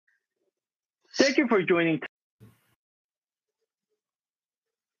Thank you for joining.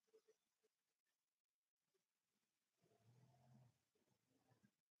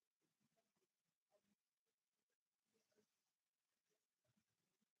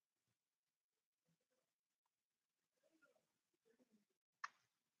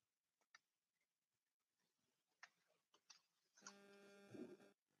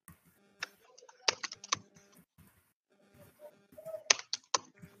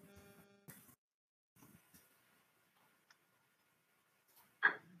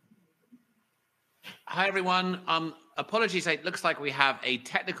 Hi, everyone. Apologies. It looks like we have a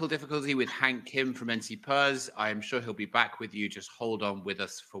technical difficulty with Hank Kim from NCPERS. I am sure he'll be back with you. Just hold on with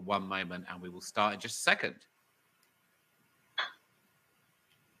us for one moment and we will start in just a second.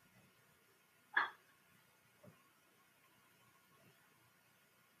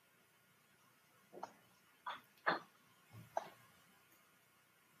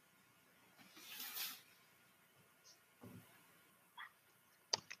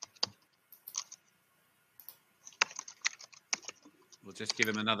 We'll just give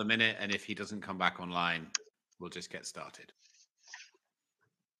him another minute, and if he doesn't come back online, we'll just get started.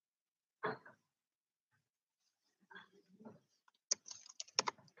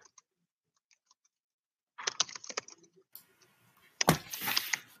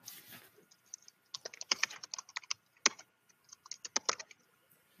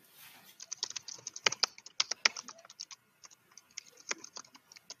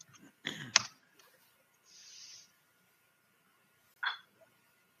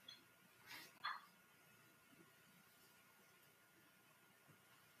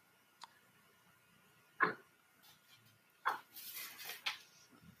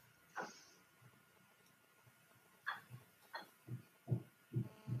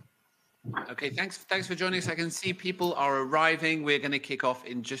 Okay, thanks for joining us. I can see people are arriving. We're going to kick off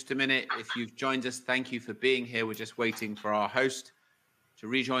in just a minute. If you've joined us, thank you for being here. We're just waiting for our host to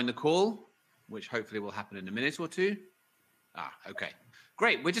rejoin the call, which hopefully will happen in a minute or two. Okay.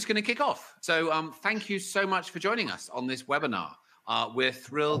 Great. We're just going to kick off. So thank you so much for joining us on this webinar. We're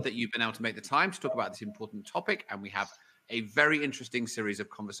thrilled that you've been able to make the time to talk about this important topic, and we have a very interesting series of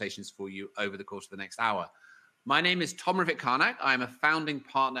conversations for you over the course of the next hour. My name is Tom Rivett-Carnac. I'm a founding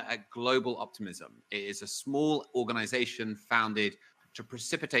partner at Global Optimism. It is a small organization founded to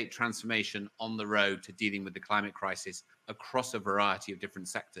precipitate transformation on the road to dealing with the climate crisis across a variety of different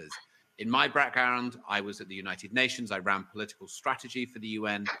sectors. In my background, I was at the United Nations. I ran political strategy for the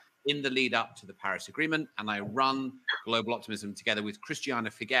UN in the lead up to the Paris Agreement, and I run Global Optimism together with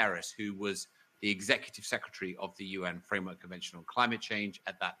Christiana Figueres, who was the executive secretary of the UN Framework Convention on Climate Change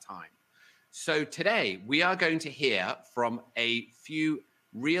at that time. So today we are going to hear from a few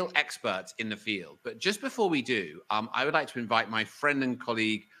real experts in the field. But just before we do, I would like to invite my friend and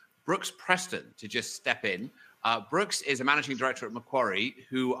colleague, Brooks Preston, to just step in. Brooks is a managing director at Macquarie,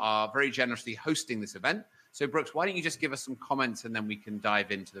 who are very generously hosting this event. So Brooks, why don't you just give us some comments and then we can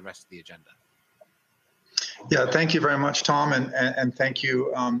dive into the rest of the agenda. Yeah, thank you very much, Tom, and thank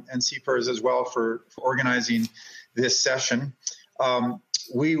you, NCPERS as well for organizing this session.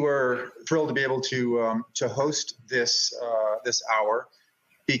 We were thrilled to be able to host this this hour,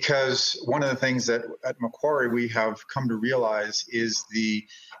 because one of the things that at Macquarie we have come to realize is the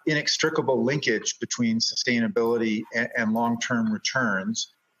inextricable linkage between sustainability and long-term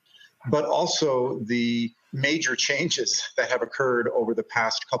returns, but also the major changes that have occurred over the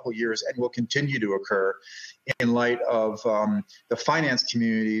past couple years and will continue to occur in light of the finance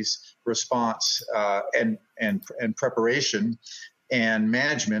community's response and preparation and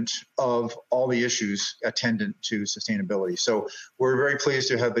management of all the issues attendant to sustainability. So we're very pleased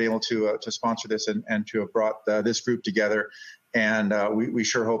to have been able to sponsor this and to have brought this group together. And we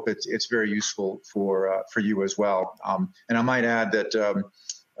sure hope it's very useful for you as well. And I might add that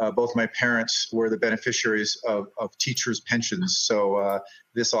both my parents were the beneficiaries of teachers' pensions. So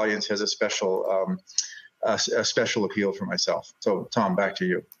this audience has a special appeal for myself. So Tom, back to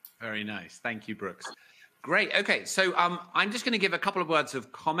you. Very nice. Thank you, Brooks. Great. Okay, so I'm just going to give a couple of words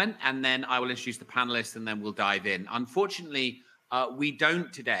of comment, and then I will introduce the panelists, and then we'll dive in. Unfortunately, we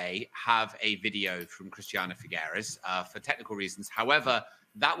don't today have a video from Christiana Figueres for technical reasons. However,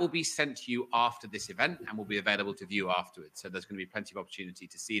 that will be sent to you after this event and will be available to view afterwards. So there's going to be plenty of opportunity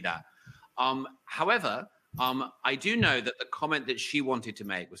to see that. However, I do know that the comment that she wanted to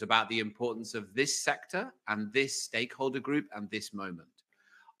make was about the importance of this sector and this stakeholder group and this moment.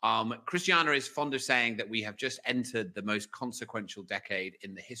 Christiana is fond of saying that we have just entered the most consequential decade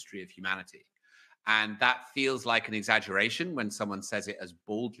in the history of humanity. And that feels like an exaggeration when someone says it as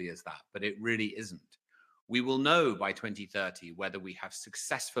boldly as that, but it really isn't. We will know by 2030 whether we have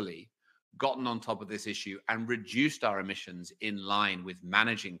successfully gotten on top of this issue and reduced our emissions in line with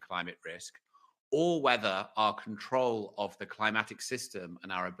managing climate risk, or whether our control of the climatic system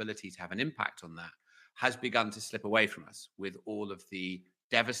and our ability to have an impact on that has begun to slip away from us with all of the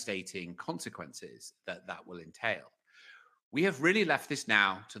devastating consequences that that will entail. We have really left this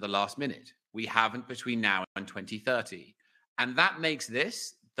now to the last minute. We haven't between now and 2030. And that makes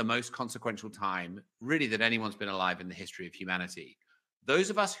this the most consequential time, really, that anyone's been alive in the history of humanity. Those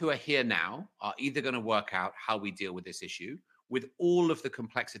of us who are here now are either going to work out how we deal with this issue, with all of the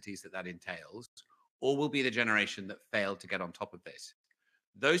complexities that that entails, or we'll be the generation that failed to get on top of this.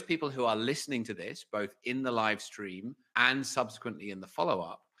 Those people who are listening to this, both in the live stream and subsequently in the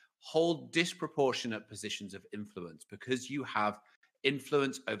follow-up, hold disproportionate positions of influence because you have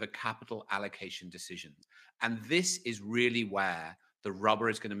influence over capital allocation decisions. And this is really where the rubber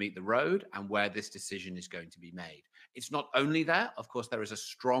is going to meet the road and where this decision is going to be made. It's not only there. Of course, there is a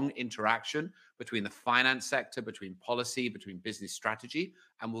strong interaction between the finance sector, between policy, between business strategy,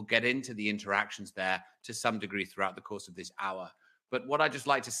 and we'll get into the interactions there to some degree throughout the course of this hour. But what I'd just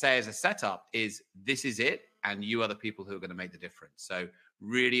like to say as a setup is this is it, and you are the people who are going to make the difference. So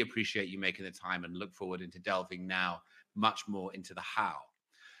really appreciate you making the time and look forward into delving now much more into the how.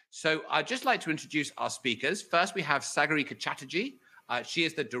 So I'd just like to introduce our speakers. First, we have Sagarika Chatterjee. She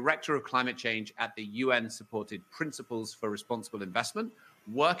is the Director of Climate Change at the UN-supported Principles for Responsible Investment,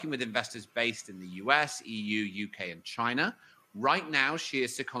 working with investors based in the US, EU, UK, and China. Right now, she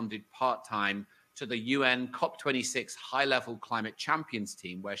is seconded part-time to the UN COP26 high-level climate champions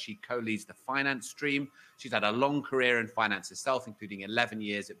team, where she co-leads the finance stream. She's had a long career in finance herself, including 11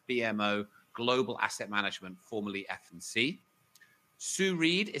 years at BMO Global Asset Management, formerly F&C. Sue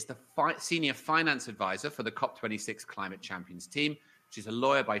Reed is the senior finance advisor for the COP26 climate champions team. She's a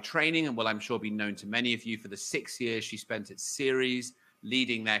lawyer by training and will, I'm sure, be known to many of you for the 6 years she spent at Ceres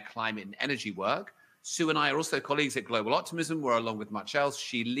leading their climate and energy work. Sue and I are also colleagues at Global Optimism, where, along with much else,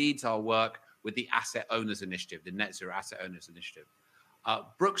 she leads our work with the Asset Owners Initiative, the Net Zero Asset Owners Initiative.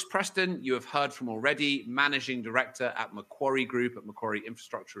 Brooks Preston, you have heard from already, Managing Director at Macquarie Group at Macquarie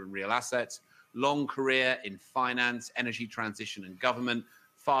Infrastructure and Real Assets, long career in finance, energy transition and government,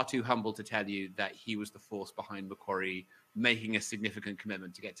 far too humble to tell you that he was the force behind Macquarie making a significant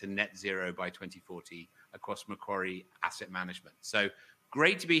commitment to get to net zero by 2040 across Macquarie Asset Management. So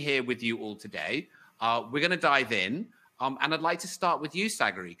great to be here with you all today. We're going to dive in. And I'd like to start with you,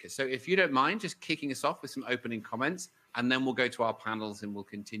 Sagarika. So if you don't mind, just kicking us off with some opening comments, and then we'll go to our panels and we'll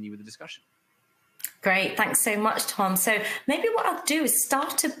continue with the discussion. Great. Thanks so much, Tom. So maybe what I'll do is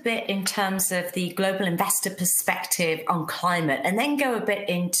start a bit in terms of the global investor perspective on climate, and then go a bit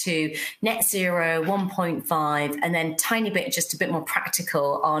into net zero 1.5, and then tiny bit, just a bit more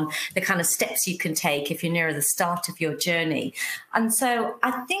practical on the kind of steps you can take if you're nearer the start of your journey. And so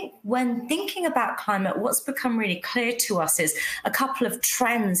I think when thinking about climate, what's become really clear to us is a couple of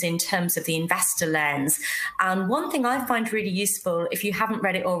trends in terms of the investor lens. And one thing I find really useful, if you haven't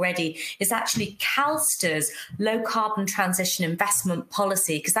read it already, is actually CalSTR's low carbon transition investment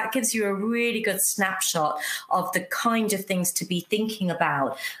policy, because that gives you a really good snapshot of the kind of things to be thinking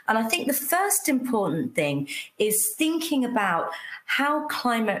about. And I think the first important thing is thinking about how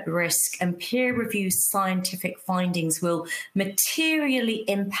climate risk and peer-reviewed scientific findings will materially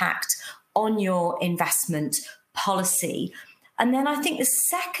impact on your investment policy. And then I think the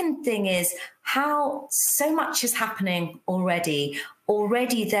second thing is how so much is happening already.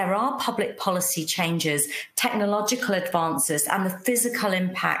 Already there are public policy changes, technological advances, and the physical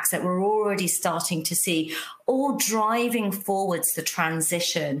impacts that we're already starting to see, all driving forwards the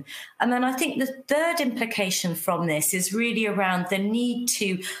transition. And then I think the third implication from this is really around the need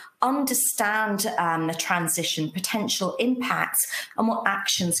to understand the transition, potential impacts, and what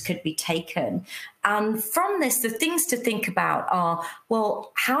actions could be taken. And from this, the things to think about are,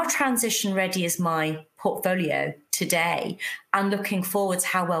 well, how transition ready is my portfolio today, and looking forwards,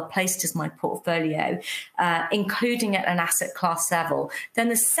 how well placed is my portfolio, including at an asset class level. Then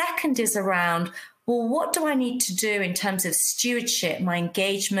the second is around, well, what do I need to do in terms of stewardship, my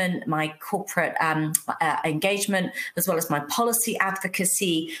engagement, my corporate engagement, as well as my policy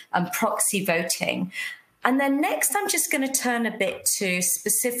advocacy and proxy voting. And then next, I'm just going to turn a bit to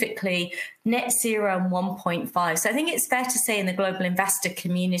specifically net zero and 1.5. So I think it's fair to say in the global investor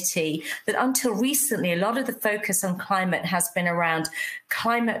community that until recently, a lot of the focus on climate has been around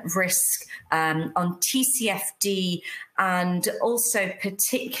climate risk, on TCFD and also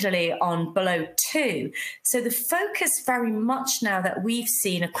particularly on below 2. So the focus very much now that we've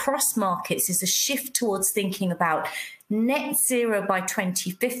seen across markets is a shift towards thinking about net zero by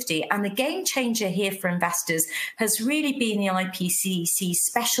 2050. And the game changer here for investors has really been the IPCC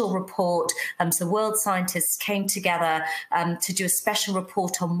special report. So world scientists came together to do a special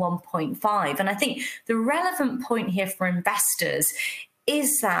report on 1.5. And I think the relevant point here for investors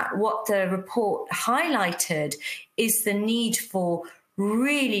is that what the report highlighted is the need for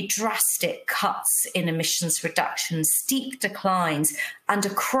really drastic cuts in emissions reductions, steep declines, and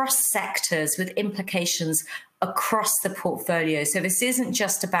across sectors with implications across the portfolio. So this isn't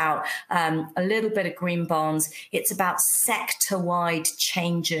just about a little bit of green bonds, it's about sector-wide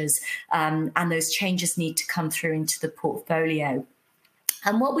changes, and those changes need to come through into the portfolio.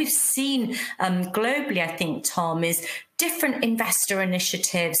 And what we've seen globally, I think, Tom, is different investor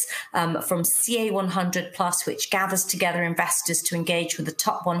initiatives from CA100 Plus, which gathers together investors to engage with the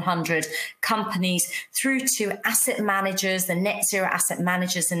top 100 companies, through to asset managers, the Net Zero Asset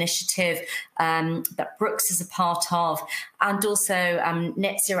Managers Initiative that Brooks is a part of, and also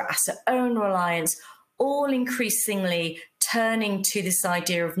Net Zero Asset Owner Alliance, all increasingly turning to this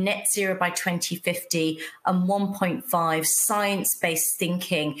idea of net zero by 2050 and 1.5 science-based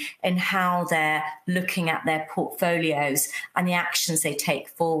thinking in how they're looking at their portfolios and the actions they take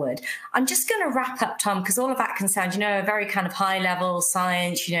forward. I'm just going to wrap up, Tom, because all of that can sound, a very kind of high-level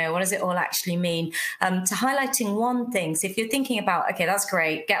science, what does it all actually mean? To highlighting one thing. So if you're thinking about, okay, that's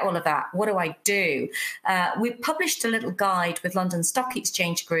great, get all of that, what do I do? We've published a little guide with London Stock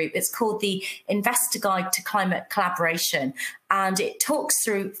Exchange Group. It's called the Investor Guide to Climate Collaboration. And it talks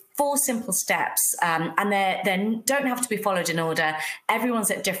through 4 simple steps, and they don't have to be followed in order.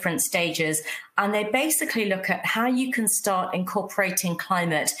 Everyone's at different stages, and they basically look at how you can start incorporating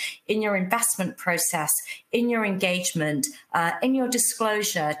climate in your investment process, in your engagement, in your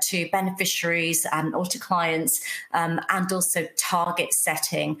disclosure to beneficiaries or to clients, and also target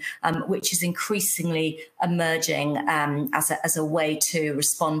setting, which is increasingly emerging as a way to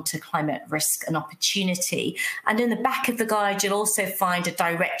respond to climate risk and opportunity. And in the back of the guide, you'll also find a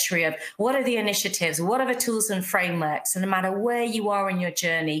directory of what are the initiatives, what are the tools and frameworks, and no matter where you are in your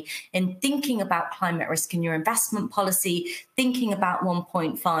journey in thinking about climate risk in your investment policy, thinking about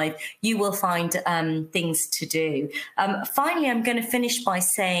 1.5, you will find things to do. Finally, I'm going to finish by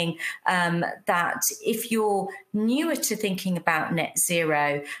saying that if you're newer to thinking about net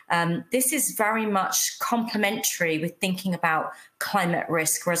zero, this is very much complementary with thinking about climate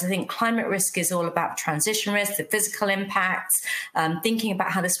risk, whereas I think climate risk is all about transition risk, the physical impacts, thinking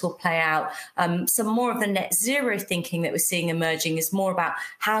about how this will play out. Some more of the net zero thinking that we're seeing emerging is more about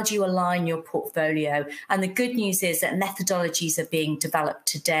how do you align your portfolio. And the good news is that methodologies are being developed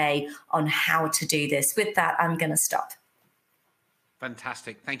today on how to do this. With that, I'm going to stop.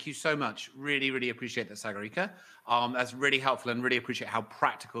 Fantastic. Thank you so much. Really, really appreciate that, Sagarika. That's really helpful, and really appreciate how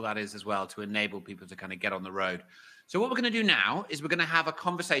practical that is as well to enable people to kind of get on the road. So what we're going to do now is we're going to have a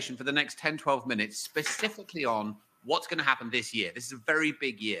conversation for the next 10, 12 minutes specifically on what's going to happen this year. This is a very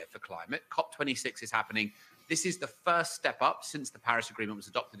big year for climate. COP26 is happening. This is the first step up since the Paris Agreement was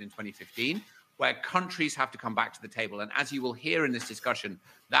adopted in 2015, where countries have to come back to the table. And as you will hear in this discussion,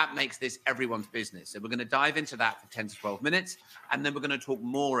 that makes this everyone's business. So we're going to dive into that for 10 to 12 minutes, and then we're going to talk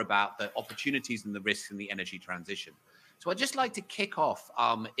more about the opportunities and the risks in the energy transition. So I'd just like to kick off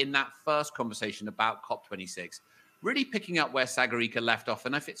in that first conversation about COP26, really picking up where Sagarika left off.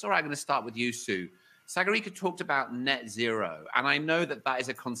 And if it's all right, I'm going to start with you, Sue. Sagarika talked about net zero, and I know that that is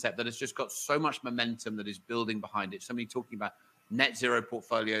a concept that has just got so much momentum that is building behind it. Somebody talking about net zero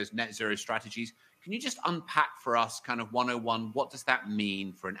portfolios, net zero strategies. Can you just unpack for us kind of 101, what does that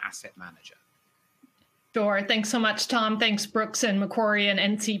mean for an asset manager? Sure. Thanks so much, Tom. Thanks, Brooks and Macquarie and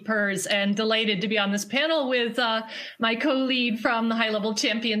NCPERS, and delighted to be on this panel with my co-lead from the High Level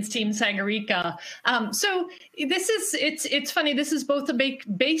Champions team, Sagarika. So it's funny. This is both a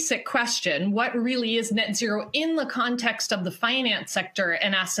basic question, what really is net zero in the context of the finance sector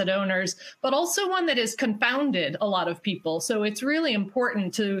and asset owners, but also one that has confounded a lot of people. So it's really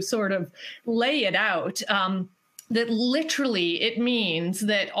important to sort of lay it out. That literally it means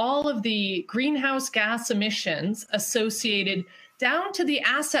that all of the greenhouse gas emissions associated down to the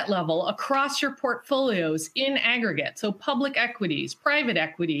asset level across your portfolios in aggregate, so public equities, private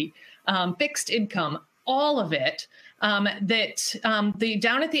equity, fixed income, all of it, down at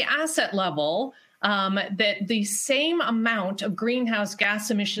the asset level, that the same amount of greenhouse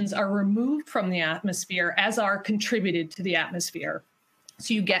gas emissions are removed from the atmosphere as are contributed to the atmosphere.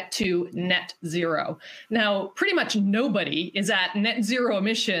 So you get to net zero. Now, pretty much nobody is at net zero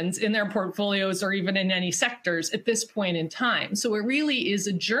emissions in their portfolios or even in any sectors at this point in time. So it really is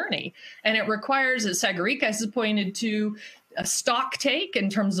a journey. And it requires, as Sagarika has pointed to, a stock take in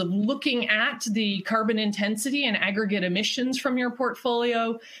terms of looking at the carbon intensity and aggregate emissions from your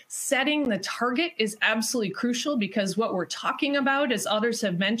portfolio. Setting the target is absolutely crucial, because what we're talking about, as others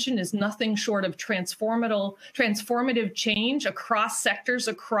have mentioned, is nothing short of transformative change across sectors,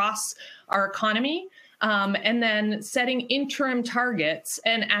 across our economy. And then setting interim targets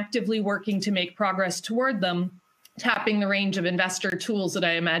and actively working to make progress toward them, tapping the range of investor tools that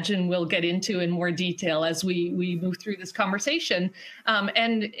I imagine we'll get into in more detail as we move through this conversation.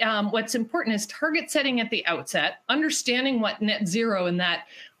 What's important is target setting at the outset, understanding what net zero and that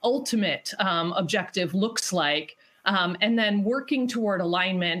ultimate objective looks like, and then working toward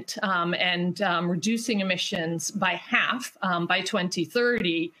alignment and reducing emissions by half by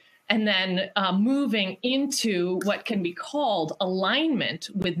 2030. And then moving into what can be called alignment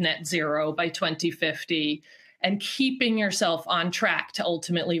with net zero by 2050, and keeping yourself on track to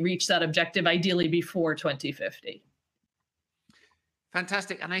ultimately reach that objective, ideally before 2050.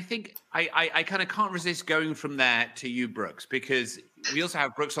 Fantastic. And I think I kind of can't resist going from there to you, Brooks, because we also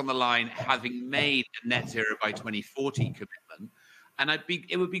have Brooks on the line, having made a net zero by 2040 commitment. And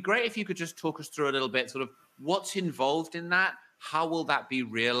it would be great if you could just talk us through a little bit, sort of what's involved in that, how will that be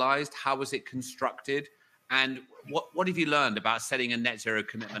realized, how was it constructed, and what have you learned about setting a net zero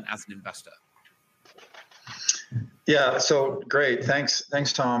commitment as an investor? Yeah, so great. Thanks,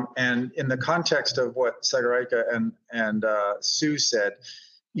 Tom. And in the context of what Sagarika and Sue said,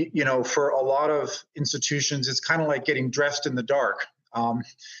 you know, for a lot of institutions, it's kind of like getting dressed in the dark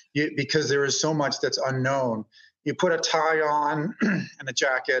because there is so much that's unknown. You put a tie on and a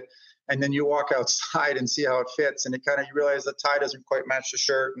jacket, and then you walk outside and see how it fits, and you realize the tie doesn't quite match the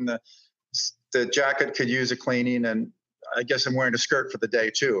shirt, and the jacket could use a cleaning, and I guess I'm wearing a skirt for the day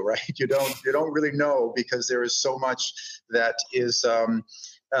too, right? You don't really know, because there is so much that is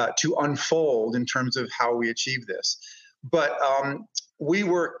to unfold in terms of how we achieve this. But we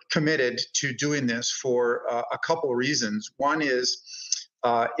were committed to doing this for a couple of reasons. One is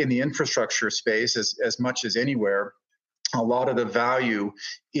in the infrastructure space, as much as anywhere, a lot of the value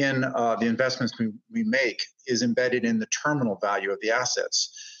in the investments we make is embedded in the terminal value of the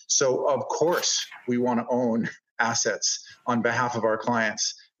assets. So of course we want to own assets on behalf of our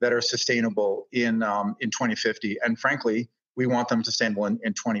clients that are sustainable in 2050, and frankly, we want them sustainable in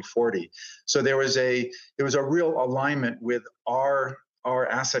 2040. So there was a real alignment with our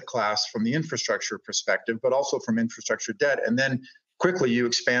asset class from the infrastructure perspective, but also from infrastructure debt, and then quickly you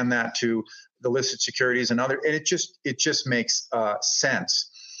expand that to the listed securities and other, and it just makes sense.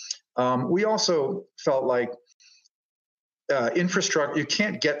 We also felt like infrastructure, you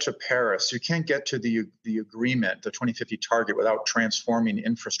can't get to Paris, you can't get to the agreement, the 2050 target, without transforming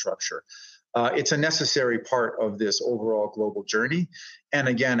infrastructure. It's a necessary part of this overall global journey. And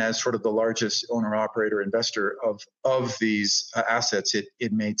again, as sort of the largest owner, operator, investor of these assets,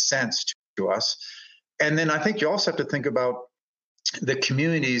 it made sense to us. And then I think you also have to think about the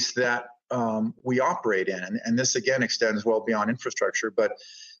communities that we operate in. And this again extends well beyond infrastructure, but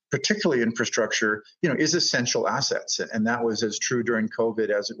particularly infrastructure, is essential assets. And that was as true during COVID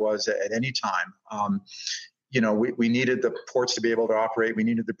as it was at any time. We needed the ports to be able to operate. We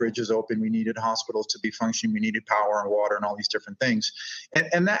needed the bridges open. We needed hospitals to be functioning. We needed power and water and all these different things.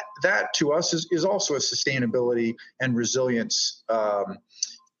 And that to us is also a sustainability and resilience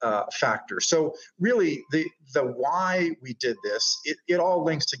factor. So really the why we did this, it all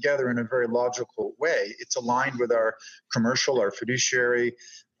links together in a very logical way. It's aligned with our commercial, our fiduciary,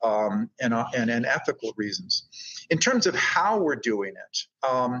 and ethical reasons. In terms of how we're doing it,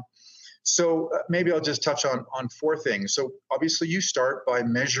 so maybe I'll just touch on four things. So obviously you start by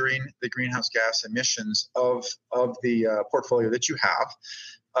measuring the greenhouse gas emissions of the portfolio that you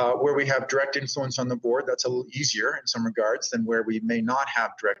have. Where we have direct influence on the board, that's a little easier in some regards than where we may not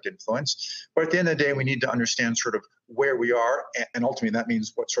have direct influence. But at the end of the day, we need to understand sort of where we are, and ultimately that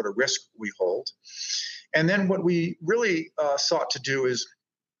means what sort of risk we hold. And then what we really sought to do is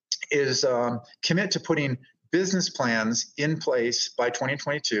commit to putting business plans in place by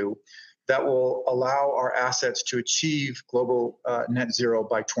 2022 that will allow our assets to achieve global net zero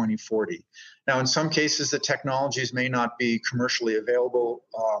by 2040. Now, in some cases, the technologies may not be commercially available,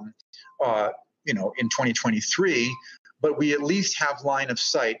 in 2023, but we at least have line of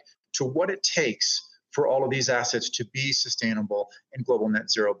sight to what it takes for all of these assets to be sustainable in global net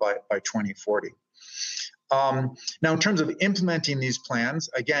zero by 2040. Now, in terms of implementing these plans,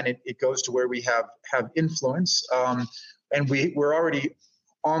 again, it goes to where we have influence, and we're already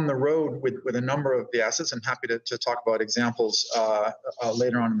on the road with a number of the assets, and happy to talk about examples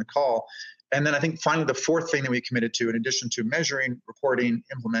later on in the call. And then I think finally the fourth thing that we committed to, in addition to measuring, reporting,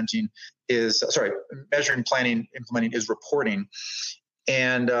 implementing, is measuring, planning, implementing, is reporting,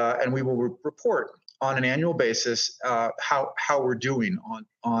 and we will report on an annual basis how we're doing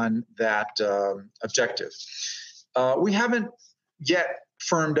on that objective. We haven't yet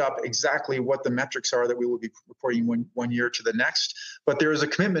firmed up exactly what the metrics are that we will be reporting one year to the next, but there is a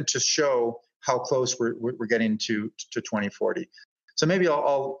commitment to show how close we're getting to 2040. So maybe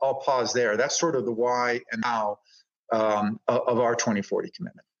I'll pause there. That's sort of the why and how of our 2040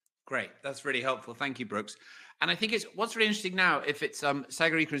 commitment. Great, that's really helpful. Thank you, Brooks. And I think what's really interesting now, if it's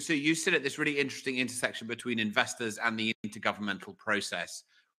Sagarika and Sue, you sit at this really interesting intersection between investors and the intergovernmental process,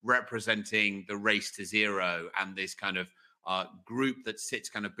 representing the race to zero and this kind of group that sits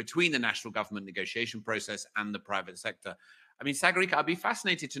kind of between the national government negotiation process and the private sector. I mean, Sagarika, I'd be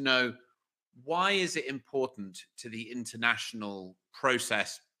fascinated to know, why is it important to the international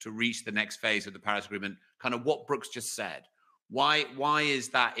process to reach the next phase of the Paris Agreement? Kind of what Brooks just said. Why is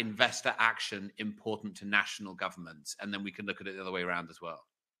that investor action important to national governments? And then we can look at it the other way around as well.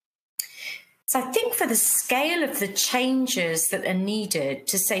 So I think for the scale of the changes that are needed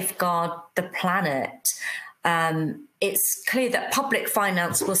to safeguard the planet, it's clear that public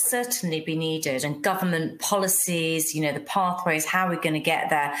finance will certainly be needed, and government policies, the pathways, how we're going to get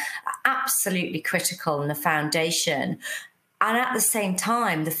there, are absolutely critical in the foundation. And at the same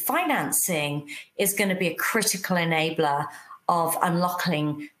time, the financing is going to be a critical enabler of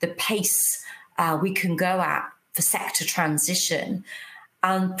unlocking the pace we can go at for sector transition.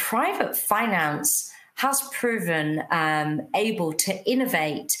 And private finance has proven able to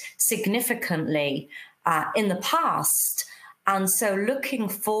innovate significantly in the past. And so looking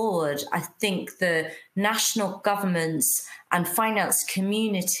forward, I think the national governments and finance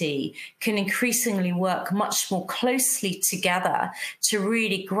community can increasingly work much more closely together to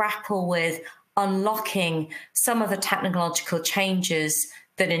really grapple with unlocking some of the technological changes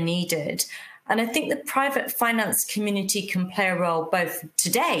that are needed. And I think the private finance community can play a role both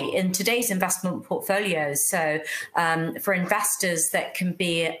today in today's investment portfolios. So for investors, that can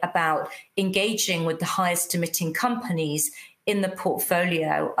be about engaging with the highest emitting companies in the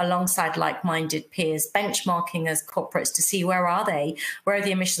portfolio alongside like-minded peers, benchmarking as corporates to see where are they, where are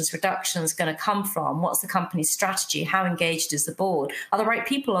the emissions reductions going to come from, what's the company's strategy, how engaged is the board, are the right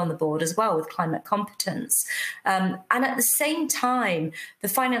people on the board as well with climate competence. And at the same time, the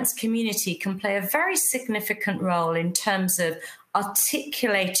finance community can play a very significant role in terms of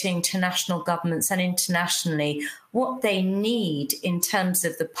articulating to national governments and internationally what they need in terms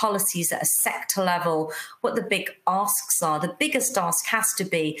of the policies at a sector level, what the big asks are. The biggest ask has to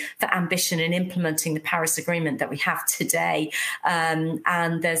be for ambition in implementing the Paris Agreement that we have today.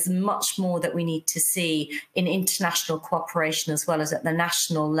 And there's much more that we need to see in international cooperation as well as at the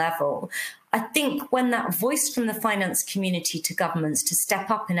national level. I think when that voice from the finance community to governments to step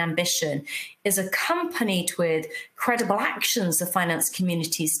up in ambition is accompanied with credible actions the finance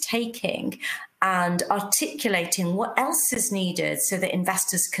community is taking and articulating what else is needed so that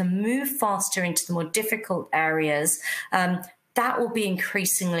investors can move faster into the more difficult areas, that will be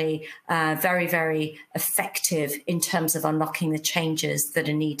increasingly very, very effective in terms of unlocking the changes that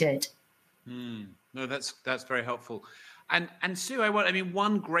are needed. No, that's very helpful. And Sue,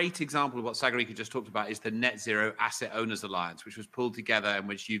 one great example of what Sagarika just talked about is the Net Zero Asset Owners Alliance, which was pulled together and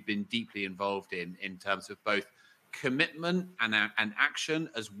which you've been deeply involved in terms of both commitment and action,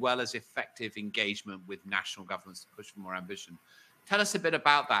 as well as effective engagement with national governments to push for more ambition. Tell us a bit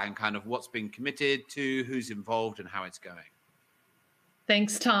about that and kind of what's been committed to, who's involved, and how it's going.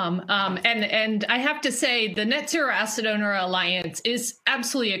 Thanks, Tom. And I have to say, the Net Zero Asset Owner Alliance is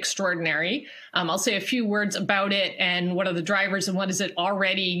absolutely extraordinary. I'll say a few words about it and what are the drivers and what is it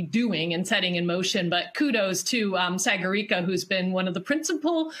already doing and setting in motion. But kudos to Sagarika, who's been one of the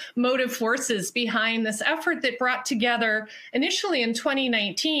principal motive forces behind this effort that brought together initially in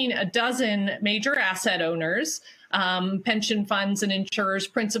 2019 a dozen major asset owners, pension funds and insurers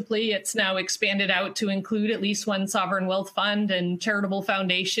principally. It's now expanded out to include at least one sovereign wealth fund and charitable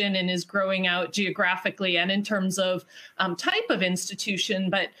foundation, and is growing out geographically and in terms of type of institution.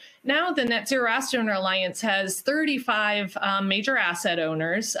 But now the Net Zero Asset Owner Alliance has 35 major asset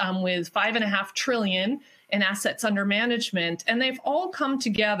owners with $5.5 trillion in assets under management. And they've all come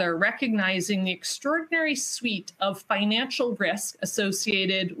together recognizing the extraordinary suite of financial risk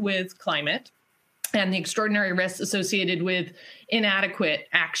associated with climate, and the extraordinary risks associated with inadequate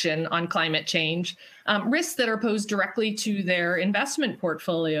action on climate change, risks that are posed directly to their investment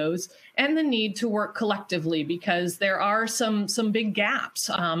portfolios, and the need to work collectively because there are some big gaps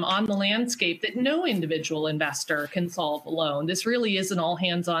on the landscape that no individual investor can solve alone. This really is an all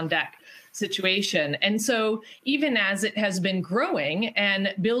hands on deck situation. And so even as it has been growing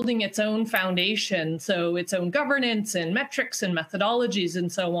and building its own foundation, so its own governance and metrics and methodologies and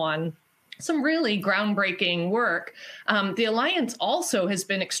so on, some really groundbreaking work. The Alliance also has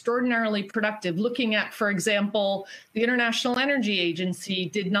been extraordinarily productive, looking at, for example, the International Energy Agency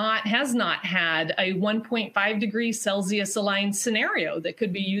has not had a 1.5 degrees Celsius aligned scenario that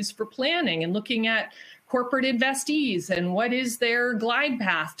could be used for planning, and looking at corporate investees and what is their glide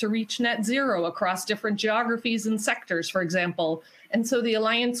path to reach net zero across different geographies and sectors, for example. And so the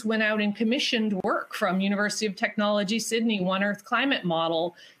Alliance went out and commissioned work from University of Technology Sydney One Earth Climate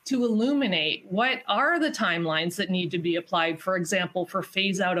Model to illuminate what are the timelines that need to be applied, for example, for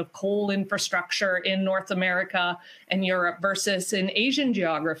phase out of coal infrastructure in North America and Europe versus in Asian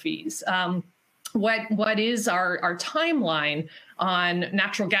geographies. What is our timeline on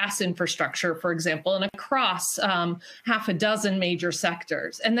natural gas infrastructure, for example, and across half a dozen major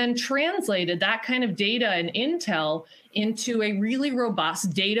sectors, and then translated that kind of data and intel into a really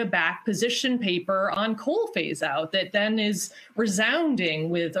robust data-backed position paper on coal phase-out that then is resounding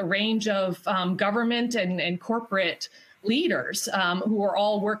with a range of government and corporate leaders who are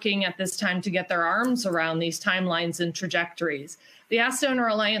all working at this time to get their arms around these timelines and trajectories. The Asset Owner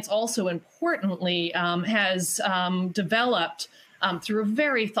Alliance also importantly has developed through a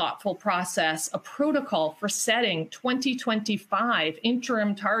very thoughtful process a protocol for setting 2025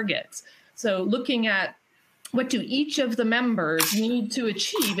 interim targets. So looking at what do each of the members need to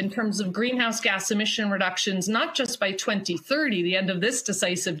achieve in terms of greenhouse gas emission reductions, not just by 2030, the end of this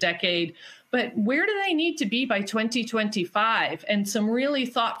decisive decade, but where do they need to be by 2025? And some really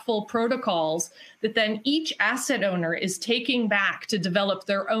thoughtful protocols that then each asset owner is taking back to develop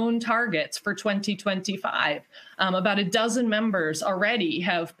their own targets for 2025. About a dozen members already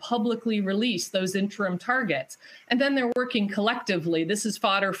have publicly released those interim targets. And then they're working collectively. This is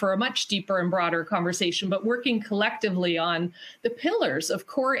fodder for a much deeper and broader conversation, but working collectively on the pillars of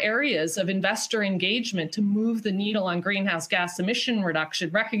core areas of investor engagement to move the needle on greenhouse gas emission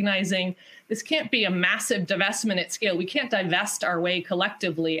reduction, recognizing this can't be a massive divestment at scale. We can't divest our way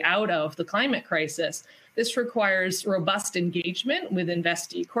collectively out of the climate crisis. This requires robust engagement with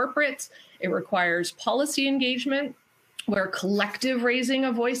investee corporates. It requires policy engagement, where collective raising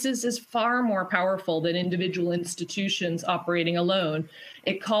of voices is far more powerful than individual institutions operating alone.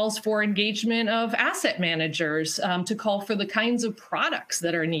 It calls for engagement of asset managers to call for the kinds of products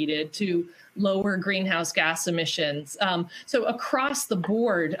that are needed to lower greenhouse gas emissions. So across the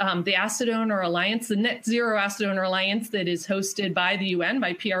board, the Asset Owner Alliance, the Net Zero Asset Owner Alliance that is hosted by the UN,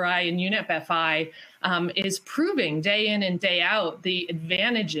 by PRI and UNEP FI, is proving day in and day out the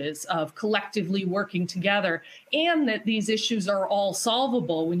advantages of collectively working together, and that these issues are all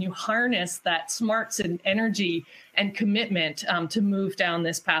solvable when you harness that smarts and energy and commitment to move down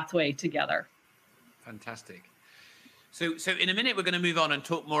this pathway together. Fantastic. So in a minute, we're going to move on and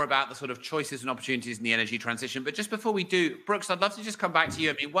talk more about the sort of choices and opportunities in the energy transition. But just before we do, Brooks, I'd love to just come back to you.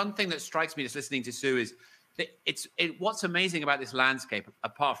 I mean, one thing that strikes me just listening to Sue is that what's amazing about this landscape,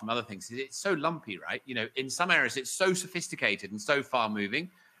 apart from other things, is it's so lumpy, right? You know, in some areas, it's so sophisticated and so far moving.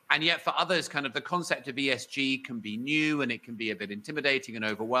 And yet for others, kind of the concept of ESG can be new and it can be a bit intimidating and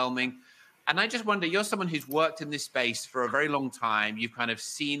overwhelming. And I just wonder, you're someone who's worked in this space for a very long time. You've kind of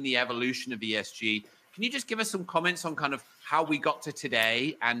seen the evolution of ESG. Can you just give us some comments on kind of how we got to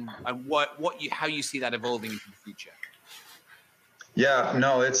today and how you see that evolving into the future? Yeah,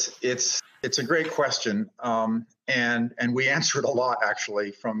 no, it's a great question, and we answer it a lot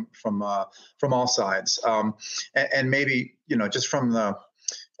actually from all sides, and maybe just from the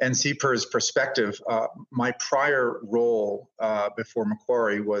NCPERS perspective, my prior role before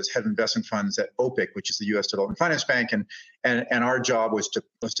Macquarie was head of investment funds at OPIC, which is the U.S. Development Finance Bank, and our job was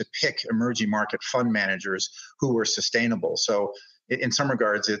to pick emerging market fund managers who were sustainable. So in some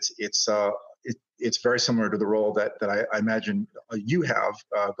regards, it's very similar to the role that I imagine you have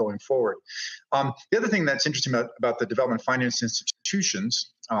going forward. The other thing that's interesting about the development finance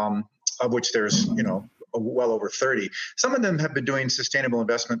institutions, of which there's well over 30. Some of them have been doing sustainable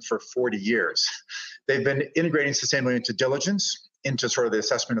investment for 40 years. They've been integrating sustainability into diligence, into sort of the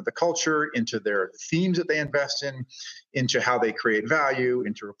assessment of the culture, into their themes that they invest in, into how they create value,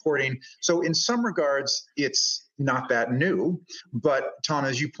 into reporting. So in some regards, it's not that new. But Tom,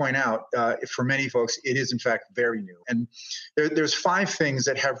 as you point out, for many folks, it is in fact very new. And there's 5 things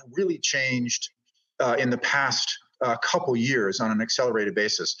that have really changed in the past couple years on an accelerated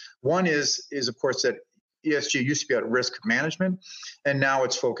basis. One is of course that ESG used to be about risk management, and now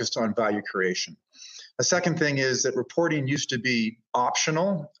it's focused on value creation. The second thing is that reporting used to be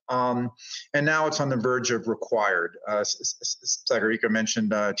optional, and now it's on the verge of required. Sagarika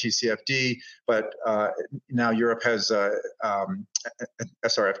mentioned TCFD, but now Europe has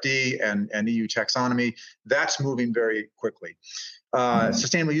SRFD and EU taxonomy. That's moving very quickly.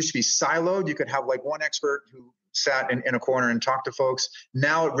 Sustainable used to be siloed. You could have like one expert who sat in a corner and talked to folks.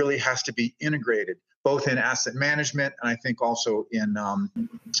 Now it really has to be integrated, both in asset management and I think also in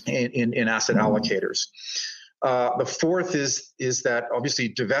asset allocators. The fourth is that obviously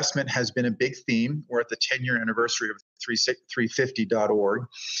divestment has been a big theme. We're at the 10-year anniversary of 350.org.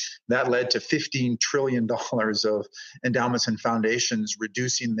 That led to $15 trillion of endowments and foundations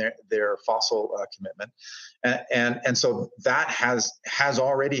reducing their fossil commitment. And so that has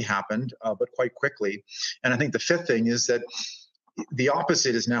already happened, but quite quickly. And I think the fifth thing is that the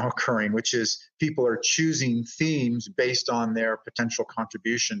opposite is now occurring, which is people are choosing themes based on their potential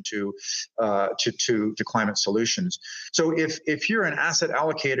contribution to climate solutions. So if you're an asset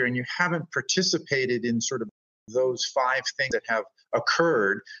allocator and you haven't participated in sort of those 5 things that have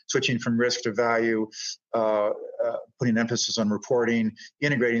occurred, switching from risk to value, putting emphasis on reporting,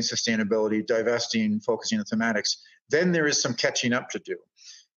 integrating sustainability, divesting, focusing on thematics, then there is some catching up to do.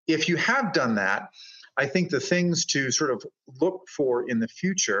 If you have done that, I think the things to sort of look for in the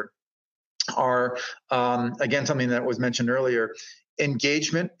future are, again, something that was mentioned earlier,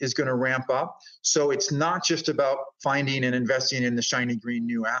 engagement is going to ramp up. So it's not just about finding and investing in the shiny green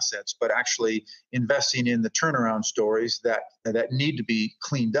new assets, but actually investing in the turnaround stories that need to be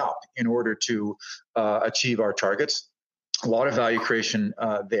cleaned up in order to achieve our targets. A lot of value creation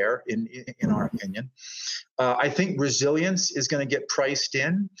there, in our opinion. I think resilience is going to get priced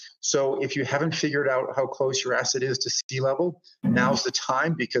in. So if you haven't figured out how close your asset is to sea level, now's the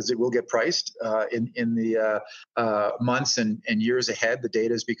time, because it will get priced in the months and years ahead. The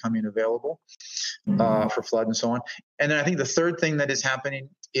data is becoming available for flood and so on. And then I think the third thing that is happening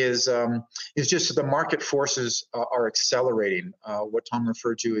is just that the market forces are accelerating. What Tom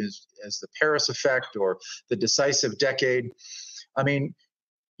referred to as the Paris effect or the decisive decade. I mean,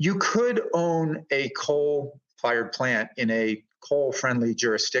 you could own a coal-fired plant in a coal-friendly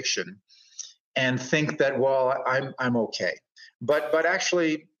jurisdiction and think that, well, I'm okay. But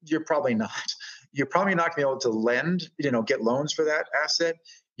actually, you're probably not. You're probably not going to be able to lend, get loans for that asset.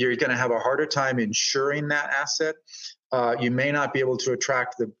 You're going to have a harder time insuring that asset. You may not be able to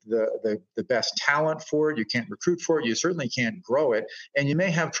attract the best talent for it. You can't recruit for it. You certainly can't grow it. And you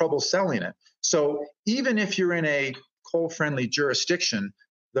may have trouble selling it. So even if you're in a coal-friendly jurisdiction,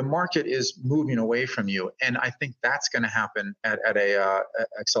 the market is moving away from you. And I think that's going to happen at a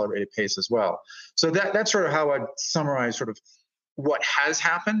accelerated pace as well. So that's sort of how I'd summarize sort of what has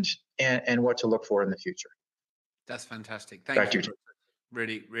happened and what to look for in the future. That's fantastic. Thank you.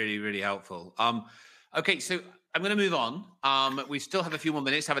 Really, really, really helpful. Okay, so I'm going to move on. We still have a few more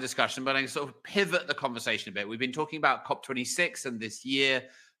minutes to have a discussion, but I'm going to sort of pivot the conversation a bit. We've been talking about COP26 and this year,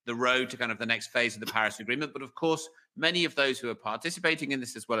 the road to kind of the next phase of the Paris Agreement. But of course, many of those who are participating in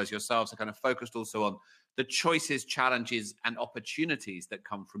this, as well as yourselves, are kind of focused also on the choices, challenges, and opportunities that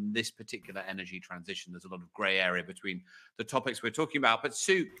come from this particular energy transition. There's a lot of gray area between the topics we're talking about. But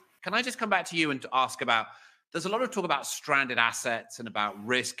Sue, can I just come back to you and to ask about, there's a lot of talk about stranded assets and about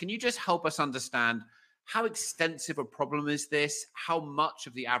risk. Can you just help us understand how extensive a problem is this? How much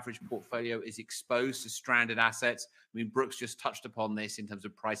of the average portfolio is exposed to stranded assets? I mean, Brooks just touched upon this in terms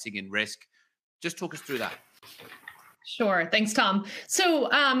of pricing and risk. Just talk us through that. Sure. Thanks, Tom. So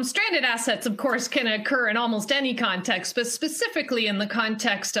stranded assets, of course, can occur in almost any context, but specifically in the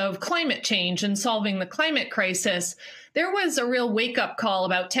context of climate change and solving the climate crisis. There was a real wake-up call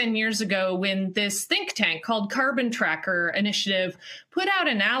about 10 years ago when this think tank called Carbon Tracker Initiative put out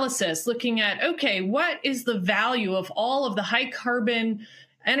analysis looking at, okay, what is the value of all of the high carbon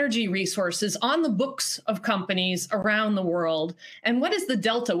energy resources on the books of companies around the world? And what is the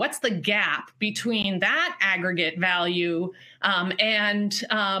delta? What's the gap between that aggregate value and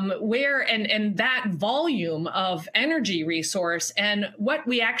that volume of energy resource and what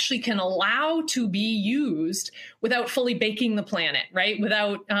we actually can allow to be used without fully baking the planet, right?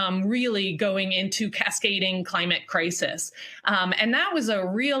 Without really going into cascading climate crisis. And that was a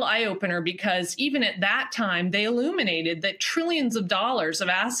real eye-opener, because even at that time, they illuminated that trillions of dollars of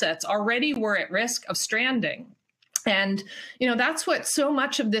assets already were at risk of stranding. And, that's what so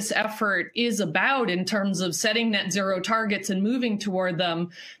much of this effort is about in terms of setting net zero targets and moving toward them,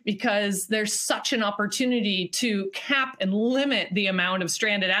 because there's such an opportunity to cap and limit the amount of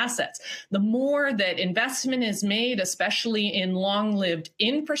stranded assets. The more that investment is made, especially in long-lived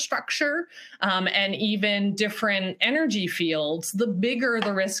infrastructure and even different energy fields, the bigger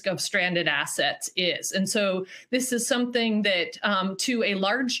the risk of stranded assets is. And so this is something that to a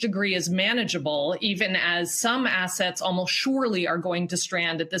large degree is manageable, even as some assets almost surely are going to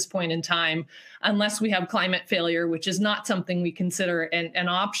strand at this point in time, unless we have climate failure, which is not something we consider an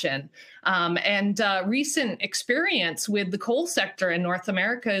option. Recent experience with the coal sector in North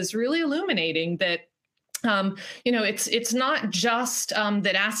America is really illuminating that it's not just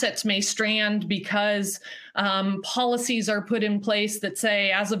that assets may strand because policies are put in place that say,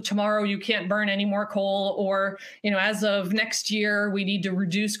 as of tomorrow, you can't burn any more coal, or, as of next year, we need to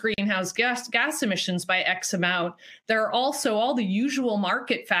reduce greenhouse gas emissions by X amount. There are also all the usual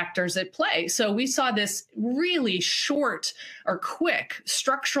market factors at play. So we saw this really short or quick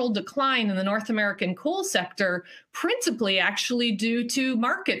structural decline in the North American coal sector, principally actually due to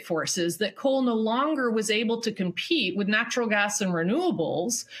market forces, that coal no longer was able to compete with natural gas and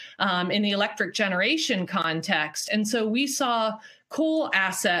renewables in the electric generation context. And so we saw coal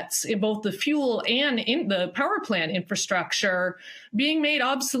assets in both the fuel and in the power plant infrastructure being made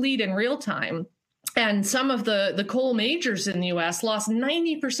obsolete in real time. And some of the coal majors in the U.S. lost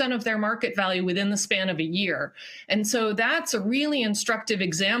 90% of their market value within the span of a year. And so that's a really instructive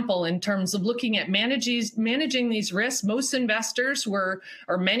example in terms of looking at managing these risks. Most investors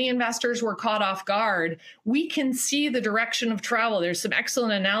many investors were caught off guard. We can see the direction of travel. There's some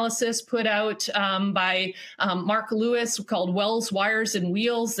excellent analysis put out by Mark Lewis called Wells, Wires, and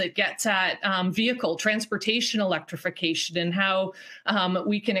Wheels that gets at vehicle transportation electrification and how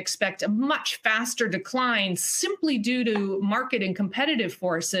we can expect a much faster decline simply due to market and competitive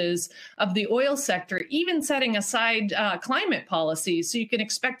forces of the oil sector, even setting aside climate policies. So you can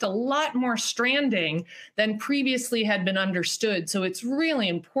expect a lot more stranding than previously had been understood. So it's really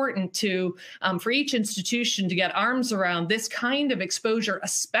important to for each institution to get arms around this kind of exposure,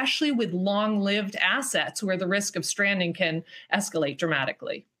 especially with long-lived assets where the risk of stranding can escalate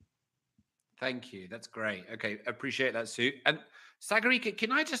dramatically. Thank you. That's great. Okay, appreciate that, Sue. And Sagarika,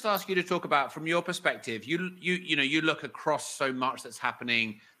 can I just ask you to talk about, from your perspective, you look across so much that's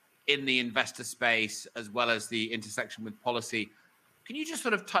happening in the investor space as well as the intersection with policy. Can you just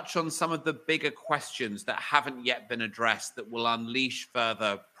sort of touch on some of the bigger questions that haven't yet been addressed that will unleash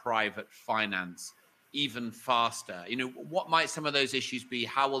further private finance even faster? What might some of those issues be?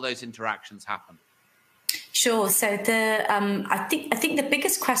 How will those interactions happen? Sure. So I think the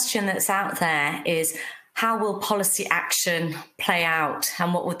biggest question that's out there is, how will policy action play out,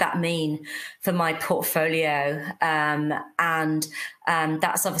 and what would that mean for my portfolio? And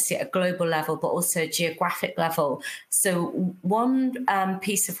that's obviously at a global level, but also geographic level. So one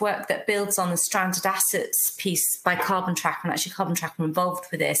piece of work that builds on the stranded assets piece by Carbon Tracker, and actually Carbon Tracker involved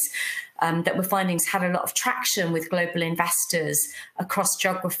with this, that we're finding has had a lot of traction with global investors across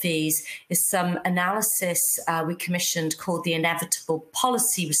geographies, is some analysis we commissioned called the Inevitable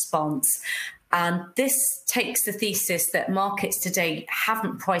Policy Response. And this takes the thesis that markets today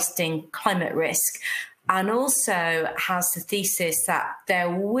haven't priced in climate risk, and also has the thesis that there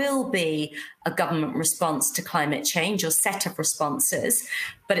will be a government response to climate change, or set of responses,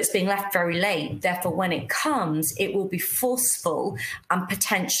 but it's being left very late. Therefore, when it comes, it will be forceful and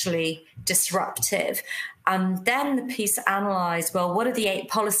potentially disruptive. And then the piece analysed, well, what are the 8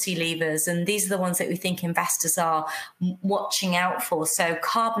 policy levers? And these are the ones that we think investors are watching out for. So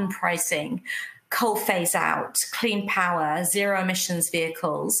carbon pricing, coal phase out, clean power, zero emissions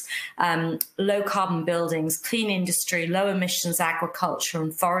vehicles, low carbon buildings, clean industry, low emissions agriculture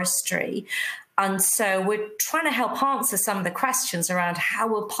and forestry. And so we're trying to help answer some of the questions around how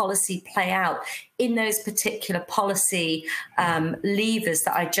will policy play out in those particular policy levers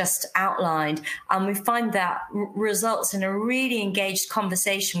that I just outlined. And we find that results in a really engaged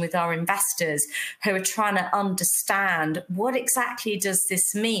conversation with our investors who are trying to understand what exactly does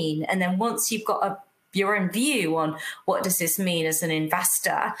this mean. And then once you've got your own view on what does this mean as an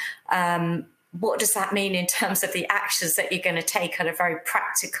investor, what does that mean in terms of the actions that you're going to take at a very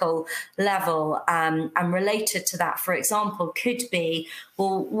practical level? And related to that, for example, could be,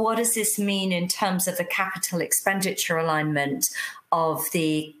 well, what does this mean in terms of the capital expenditure alignment of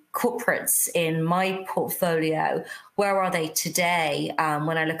the corporates in my portfolio, where are they today?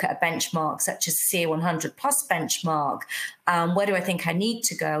 When I look at a benchmark such as CA100 plus benchmark, where do I think I need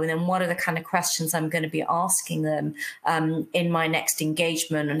to go? And then what are the kind of questions I'm going to be asking them in my next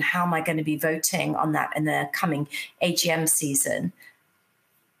engagement, and how am I going to be voting on that in the coming AGM season?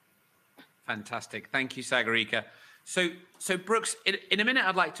 Fantastic. Thank you, Sagarika. So Brooks, in a minute,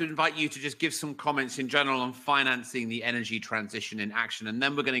 I'd like to invite you to just give some comments in general on financing the energy transition in action, and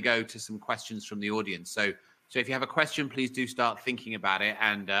then we're going to go to some questions from the audience. So if you have a question, please do start thinking about it,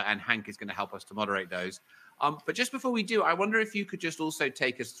 and Hank is going to help us to moderate those. But just before we do, I wonder if you could just also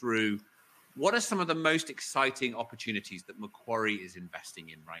take us through what are some of the most exciting opportunities that Macquarie is investing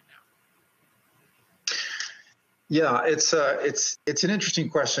in right now? Yeah, it's an interesting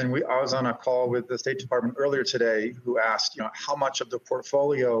question. I was on a call with the State Department earlier today, who asked, how much of the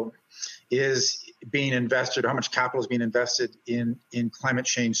portfolio is being invested, or how much capital is being invested in climate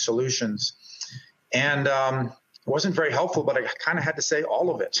change solutions, and it wasn't very helpful. But I kind of had to say all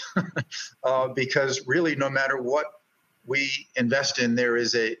of it, because really, no matter what we invest in, there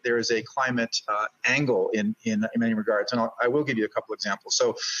is a climate angle in many regards, and I will give you a couple examples.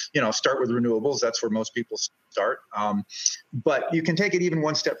 So, start with renewables. That's where most people start, but you can take it even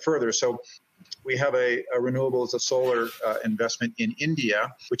one step further. So, we have a renewables, a solar investment in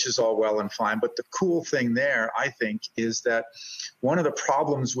India, which is all well and fine. But the cool thing there, I think, is that one of the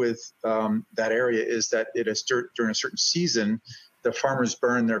problems with that area is that it is during a certain season, the farmers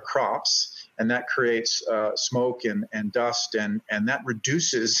burn their crops. And that creates smoke and dust, and that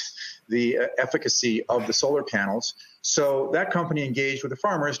reduces the efficacy of the solar panels. So that company engaged with the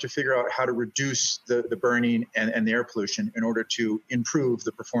farmers to figure out how to reduce the burning and the air pollution in order to improve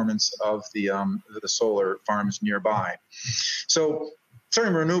the performance of the solar farms nearby. So,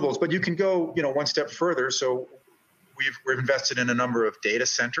 starting renewables, but you can go one step further. So we've invested in a number of data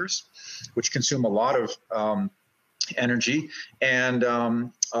centers, which consume a lot of energy, and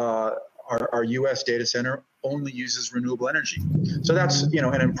our U.S. data center only uses renewable energy. So that's,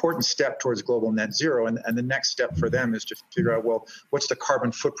 an important step towards global net zero. And the next step for them is to figure out, well, what's the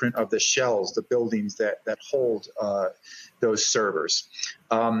carbon footprint of the shells, the buildings that hold those servers?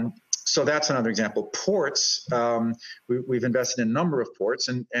 So that's another example. Ports, we've invested in a number of ports,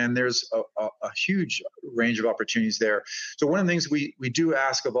 and there's a huge range of opportunities there. So one of the things we do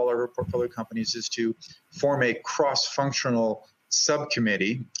ask of all our portfolio companies is to form a cross-functional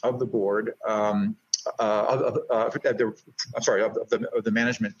subcommittee of the board, of the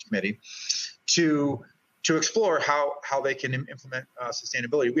management committee, to explore how they can implement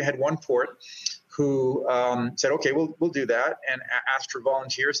sustainability. We had one port who said, okay, we'll do that, and asked for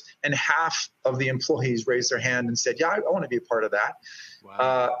volunteers, and half of the employees raised their hand and said, yeah, I want to be a part of that.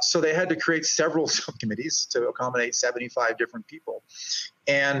 Wow. So they had to create several subcommittees to accommodate 75 different people.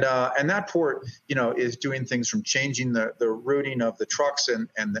 And that port, is doing things from changing the routing of the trucks and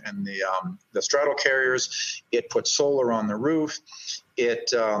the straddle carriers. It put solar on the roof.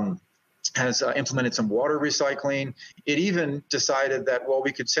 It has implemented some water recycling. It even decided that, well,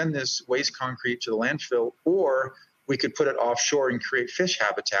 we could send this waste concrete to the landfill, or we could put it offshore and create fish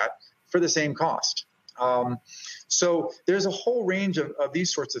habitat for the same cost. So there's a whole range of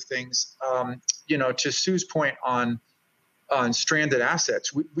these sorts of things. To Sue's point on stranded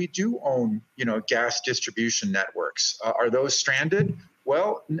assets, we do own, gas distribution networks. Are those stranded?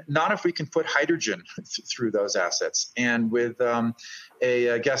 Well, not if we can put hydrogen through those assets. And with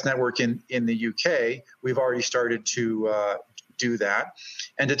a gas network in the UK, we've already started to do that.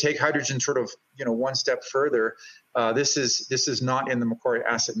 And to take hydrogen sort of, one step further, this is not in the Macquarie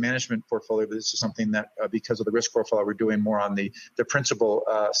asset management portfolio, but this is something that, because of the risk profile, we're doing more on the principal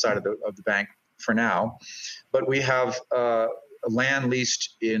side of the bank for now. But we have land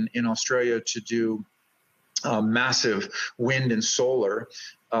leased in Australia to do massive wind and solar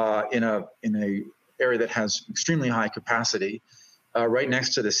in a area that has extremely high capacity, right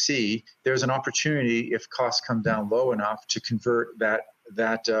next to the sea. There's an opportunity, if costs come down low enough, to convert that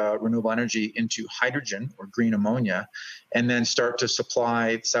renewable energy into hydrogen or green ammonia, and then start to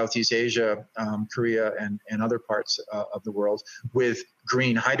supply Southeast Asia, Korea, and other parts of the world with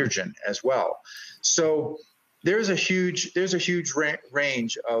green hydrogen as well. So there's a huge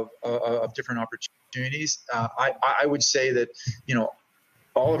range of different opportunities. I would say that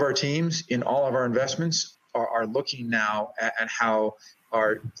all of our teams in all of our investments are looking now at how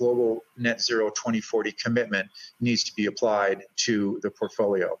our global net zero 2040 commitment needs to be applied to the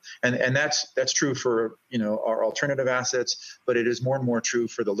portfolio, and that's true for our alternative assets, but it is more and more true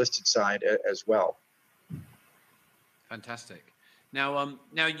for the listed side as well. Fantastic. Now,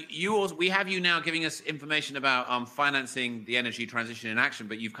 we have you now giving us information about financing the energy transition in action,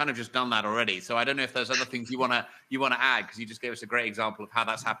 but you've kind of just done that already. So I don't know if there's other things you want to add, because you just gave us a great example of how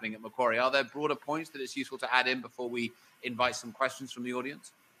that's happening at Macquarie. Are there broader points that it's useful to add in before we invite some questions from the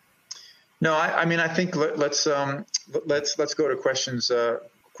audience? No, I mean, I think let's go to questions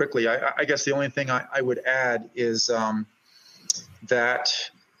quickly. I guess the only thing I would add is that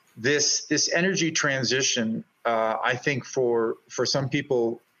this energy transition, I think for some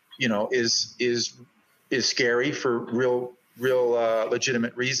people, is scary for real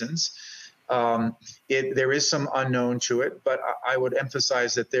legitimate reasons. There is some unknown to it, but I would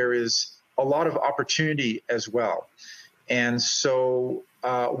emphasize that there is a lot of opportunity as well. And so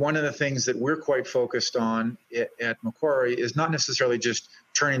one of the things that we're quite focused on at Macquarie is not necessarily just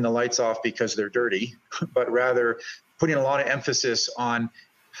turning the lights off because they're dirty, but rather putting a lot of emphasis on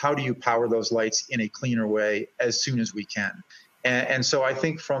how do you power those lights in a cleaner way as soon as we can. And so I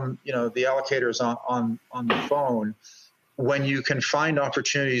think from the allocators on the phone, when you can find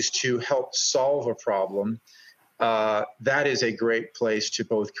opportunities to help solve a problem, that is a great place to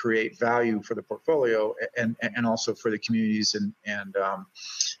both create value for the portfolio and also for the communities and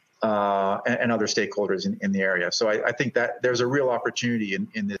other stakeholders in the area. So I think that there's a real opportunity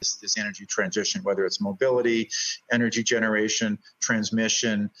in this energy transition, whether it's mobility, energy generation,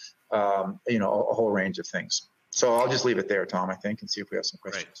 transmission, a whole range of things. So I'll just leave it there, Tom, I think, and see if we have some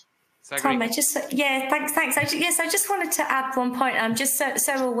questions. Great. Tom, thanks. I just wanted to add one point. I'm just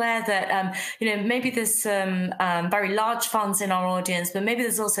so aware that maybe there's some very large funds in our audience, but maybe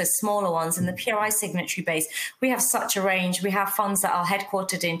there's also smaller ones. In the PRI signatory base, we have such a range. We have funds that are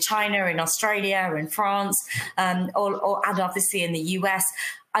headquartered in China, in Australia, in France, and obviously in the US.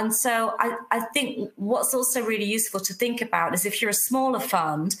 And so I think what's also really useful to think about is if you're a smaller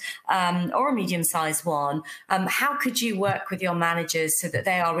fund or a medium-sized one, how could you work with your managers so that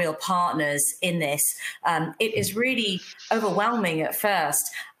they are real partners in this? It is really overwhelming at first,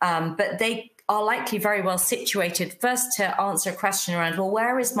 but they are likely very well situated first to answer a question around, well,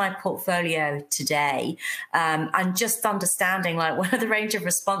 where is my portfolio today? And just understanding like what are the range of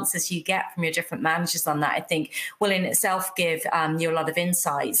responses you get from your different managers on that, I think will in itself give you a lot of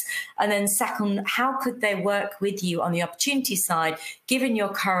insights. And then second, how could they work with you on the opportunity side, given your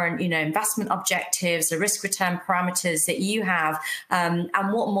current, investment objectives, the risk return parameters that you have, and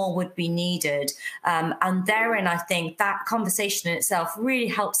what more would be needed? And therein, I think that conversation in itself really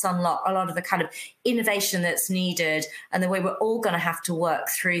helps unlock a lot of the kind of innovation that's needed and the way we're all going to have to work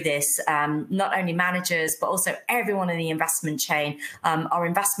through this, not only managers, but also everyone in the investment chain, our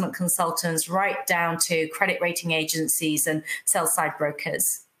investment consultants, right down to credit rating agencies and sell-side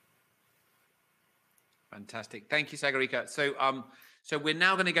brokers. Fantastic. Thank you, Sagarika. So we're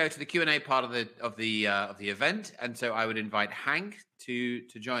now going to go to the Q&A part of the event. And so I would invite Hank to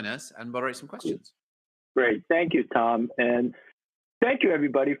join us and moderate some questions. Great. Thank you, Tom. And thank you,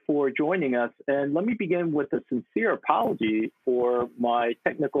 everybody, for joining us. And let me begin with a sincere apology for my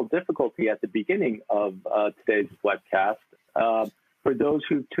technical difficulty at the beginning of today's webcast. For those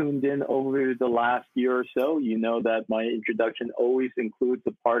who tuned in over the last year or so, you know that my introduction always includes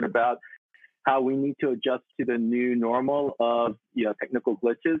the part about how we need to adjust to the new normal of technical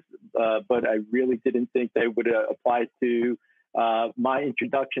glitches. But I really didn't think they would apply to my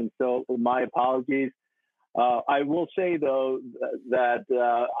introduction. So my apologies. I will say, though, that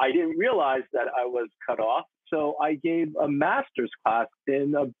I didn't realize that I was cut off. So I gave a master's class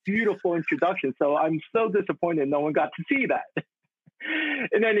in a beautiful introduction. So I'm so disappointed no one got to see that.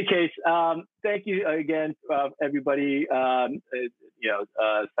 In any case, thank you again, everybody,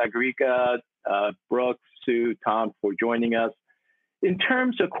 Sagarika, Brooks, Sue, Tom, for joining us. In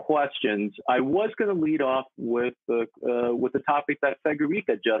terms of questions, I was going to lead off with the topic that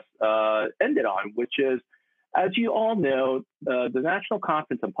Sagarika just ended on, which is, as you all know, the National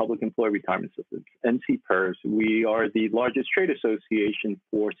Conference on Public Employee Retirement Systems, NCPERS, we are the largest trade association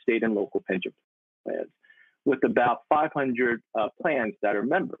for state and local pension plans, with about 500 plans that are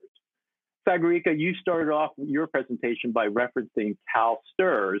members. Sagarika, you started off your presentation by referencing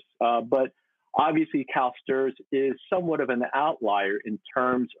CalSTRS, but obviously CalSTRS is somewhat of an outlier in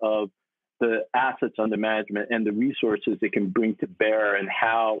terms of the assets under management and the resources it can bring to bear, and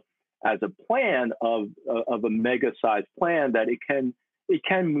how, as a plan of a mega-sized plan, that it can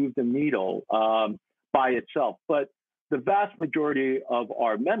move the needle by itself. But the vast majority of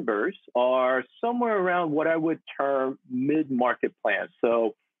our members are somewhere around what I would term mid-market plans.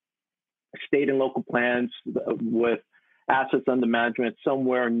 So state and local plans with assets under management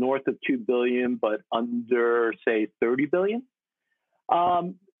somewhere north of $2 billion, but under, say, $30 billion.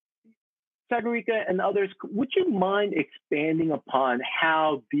 Sagarika and others, would you mind expanding upon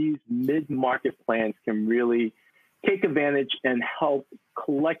how these mid-market plans can really take advantage and help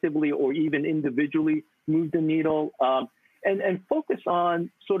collectively or even individually move the needle, and focus on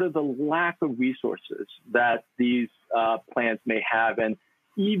sort of the lack of resources that these plans may have? And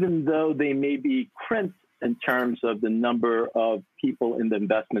even though they may be crimped in terms of the number of people in the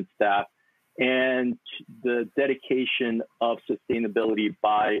investment staff and the dedication of sustainability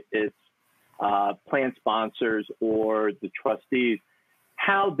by its plan sponsors or the trustees,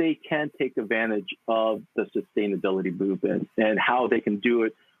 how they can take advantage of the sustainability movement and how they can do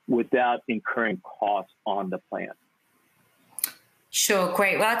it without incurring costs on the plan. Sure,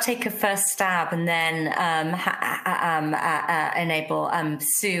 great. Well, I'll take a first stab and then enable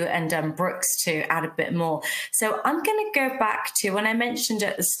Sue and Brooks to add a bit more. So I'm going to go back to when I mentioned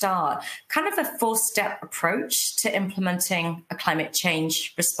at the start, kind of a four-step approach to implementing a climate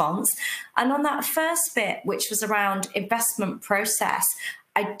change response. And on that first bit, which was around investment process,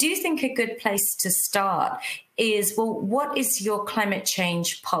 I do think a good place to start is, well, what is your climate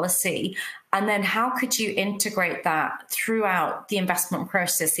change policy? And then how could you integrate that throughout the investment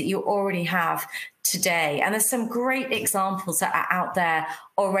process that you already have today? And there's some great examples that are out there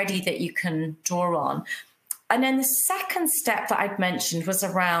already that you can draw on. And then the second step that I'd mentioned was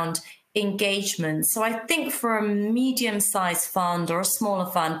around engagement. So I think for a medium-sized fund or a smaller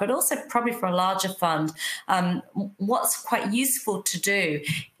fund, but also probably for a larger fund, what's quite useful to do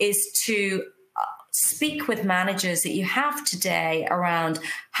is to speak with managers that you have today around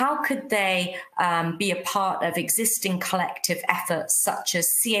how could they be a part of existing collective efforts such as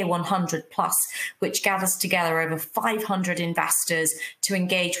CA100+, which gathers together over 500 investors to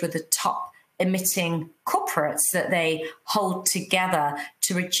engage with the top emitting corporates that they hold together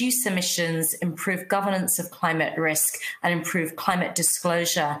to reduce emissions, improve governance of climate risk, and improve climate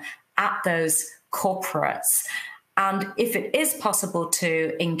disclosure at those corporates. And if it is possible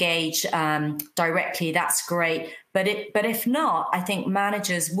to engage directly, that's great. But if not, I think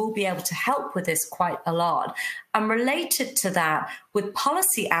managers will be able to help with this quite a lot. And related to that, with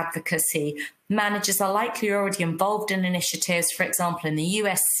policy advocacy, managers are likely already involved in initiatives. For example, in the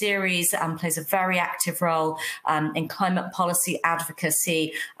US series, plays a very active role in climate policy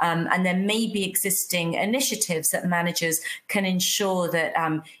advocacy. And there may be existing initiatives that managers can ensure that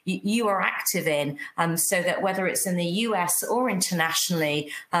you are active in, so that whether it's in the US or internationally,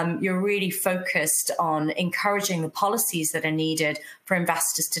 you're really focused on encouraging the policies that are needed for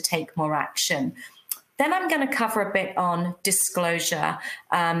investors to take more action. Then I'm going to cover a bit on disclosure.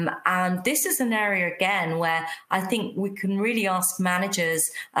 And this is an area, again, where I think we can really ask managers,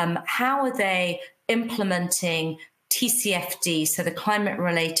 how are they implementing TCFD, so the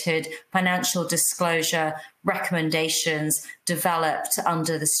climate-related financial disclosure recommendations developed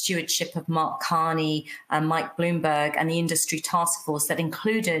under the stewardship of Mark Carney, Mike Bloomberg, and the industry task force that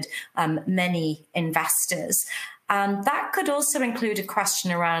included many investors. That could also include a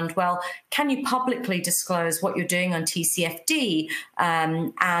question around, well, can you publicly disclose what you're doing on TCFD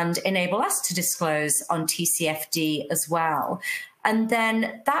and enable us to disclose on TCFD as well? And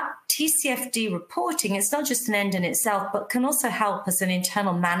then that TCFD reporting, it's not just an end in itself, but can also help as an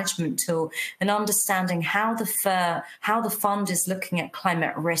internal management tool in understanding how the fund is looking at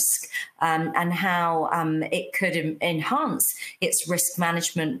climate risk and how it could enhance its risk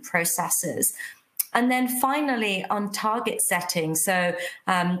management processes. And then finally, on target setting. So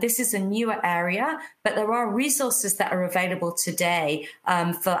this is a newer area, but there are resources that are available today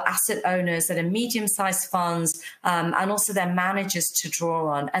for asset owners that are medium-sized funds and also their managers to draw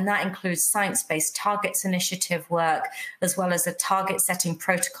on. And that includes science-based targets initiative work, as well as a target setting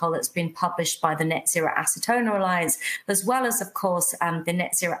protocol that's been published by the Net Zero Asset Owner Alliance, as well as, of course, the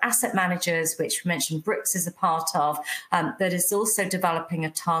Net Zero Asset Managers, which we mentioned Brooks is a part of, that is also developing a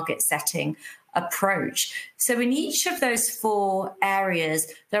target setting approach. So in each of those four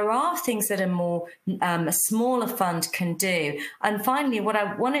areas, there are things that a smaller fund can do. And finally, what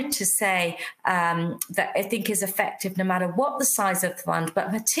I wanted to say that I think is effective no matter what the size of the fund, but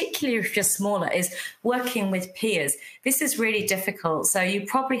particularly if you're smaller, is working with peers. This is really difficult. So you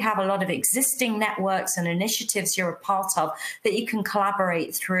probably have a lot of existing networks and initiatives you're a part of that you can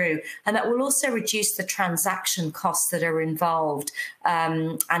collaborate through. And that will also reduce the transaction costs that are involved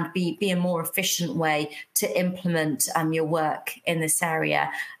and be a more efficient way to implement your work in this area.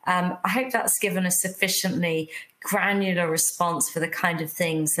 I hope that's given a sufficiently granular response for the kind of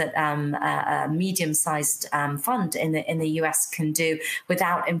things that a medium-sized fund in the US can do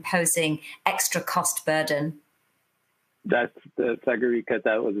without imposing extra cost burden. That's Sagarika.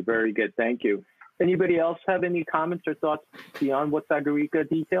 That was very good. Thank you. Anybody else have any comments or thoughts beyond what Sagarika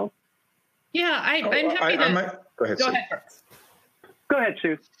detailed? Yeah, I'm happy to. Go ahead, Go Sue. ahead. Go ahead,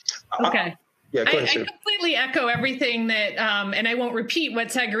 Sue. Okay. Yeah, go ahead, Sue. I completely echo everything that, and I won't repeat what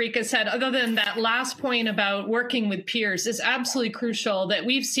Sagarika said, other than that last point about working with peers is absolutely crucial. That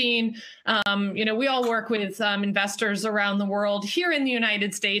we've seen, we all work with investors around the world. Here in the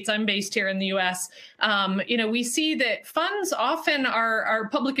United States, I'm based here in the U.S. We see that funds often our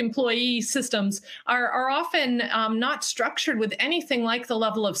public employee systems are often not structured with anything like the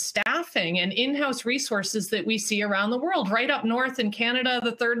level of staffing and in-house resources that we see around the world. Right up north in Canada,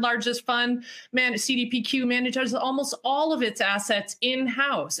 the third largest fund, CDPQ manages almost all of its assets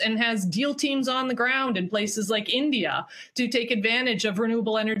in-house and has deal teams on the ground in places like India to take advantage of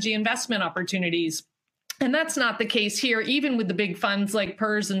renewable energy investment opportunities. And that's not the case here, even with the big funds like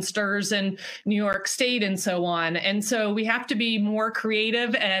PERS and STIRS and New York State and so on. And so we have to be more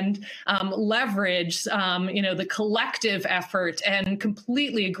creative and leverage, the collective effort, and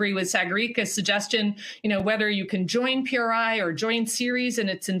completely agree with Sagarika's suggestion, whether you can join PRI or join Ceres and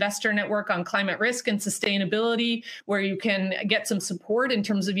its investor network on climate risk and sustainability, where you can get some support in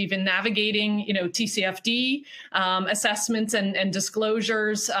terms of even navigating, TCFD assessments and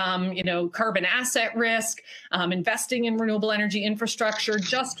disclosures, carbon asset risk, investing in renewable energy infrastructure,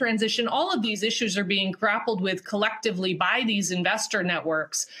 just transition. All of these issues are being grappled with collectively by these investor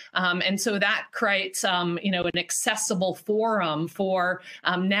networks. And so that creates, an accessible forum for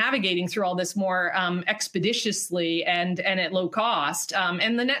navigating through all this more expeditiously and at low cost.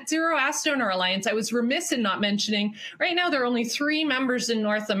 And the Net Zero Asset Owner Alliance, I was remiss in not mentioning, right now there are only 3 members in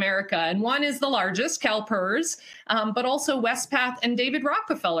North America, and one is the largest, CalPERS, but also Westpath and David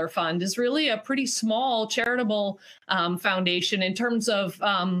Rockefeller Fund is really a pretty small charitable foundation in terms of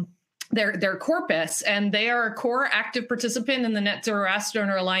their corpus, and they are a core active participant in the Net Zero Asset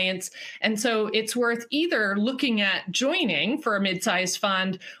Owner Alliance. And so it's worth either looking at joining for a mid-sized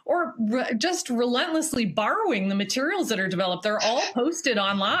fund or just relentlessly borrowing the materials that are developed. They're all posted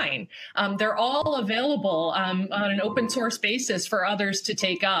online. They're all available on an open source basis for others to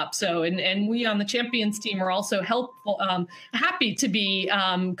take up. So, and we on the Champions team are also happy to be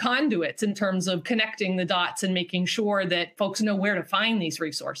conduits in terms of connecting the dots and making sure that folks know where to find these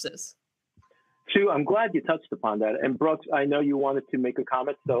resources. Sue, I'm glad you touched upon that. And Brooks, I know you wanted to make a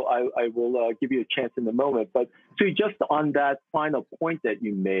comment, so I will give you a chance in a moment. But Sue, just on that final point that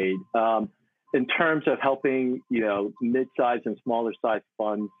you made, in terms of helping, mid-sized and smaller-sized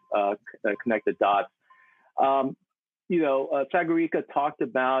funds connect the dots, Sagarika talked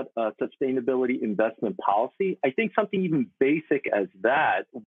about sustainability investment policy. I think something even basic as that,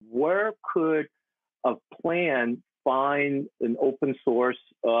 where could a plan find an open source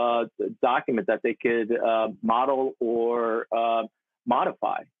document that they could model or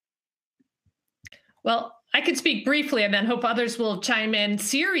modify? Well, I could speak briefly and then hope others will chime in.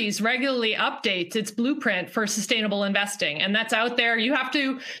 Ceres regularly updates its blueprint for sustainable investing, and that's out there. You have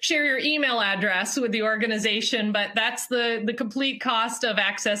to share your email address with the organization, but that's the complete cost of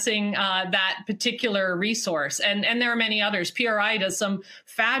accessing that particular resource. And there are many others. PRI does some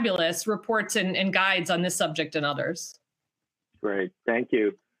fabulous reports and guides on this subject and others. Great, thank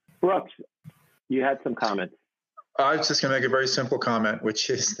you. Brooks, you had some comments. I was just going to make a very simple comment, which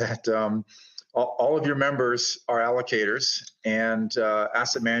is that all of your members are allocators, and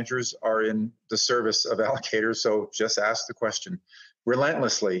asset managers are in the service of allocators. So just ask the question,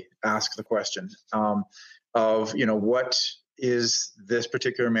 relentlessly ask the question of, what is this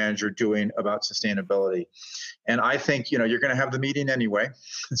particular manager doing about sustainability? And I think, you're going to have the meeting anyway.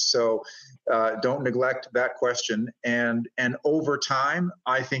 So don't neglect that question. And over time,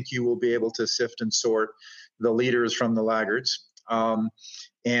 I think you will be able to sift and sort the leaders from the laggards.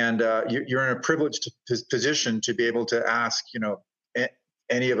 And you're in a privileged position to be able to ask,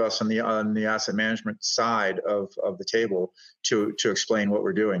 any of us on the asset management side of the table to explain what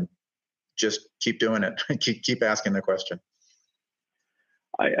we're doing. Just keep doing it. keep asking the question.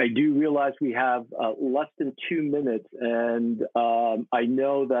 I do realize we have less than 2 minutes, and I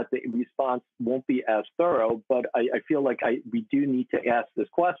know that the response won't be as thorough, but I feel like we do need to ask this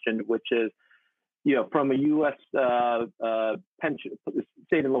question, which is, from a U.S.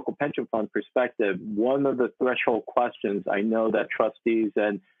 State and local pension fund perspective, one of the threshold questions I know that trustees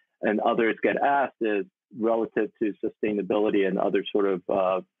and others get asked is relative to sustainability and other sort of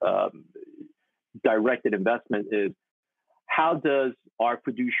directed investment is, how does our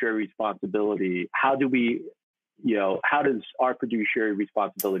fiduciary responsibility, how does our fiduciary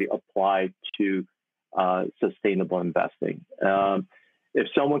responsibility apply to sustainable investing? If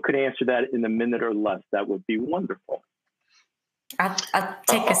someone could answer that in a minute or less, that would be wonderful. I'll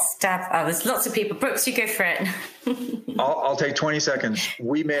take a stab. Oh, there's lots of people. Brooks, you go for it. I'll take 20 seconds.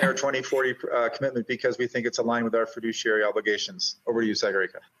 We made our 2040 commitment because we think it's aligned with our fiduciary obligations. Over to you,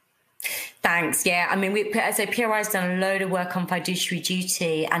 Sagarika. Thanks. Yeah, I mean, as a PRI has done a load of work on fiduciary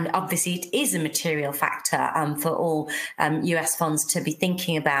duty, and obviously it is a material factor for all US funds to be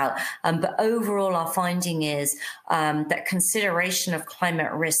thinking about. But overall, our finding is that consideration of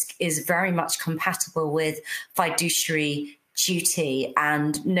climate risk is very much compatible with fiduciary duty,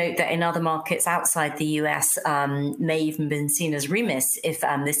 and note that in other markets outside the US may even been seen as remiss if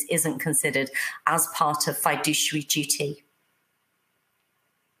this isn't considered as part of fiduciary duty.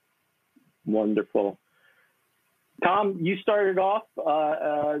 Wonderful. Tom, you started off.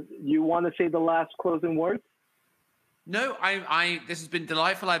 You want to say the last closing words? No, this has been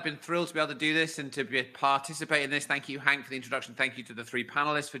delightful. I've been thrilled to be able to do this and to participate in this. Thank you, Hank, for the introduction. Thank you to the three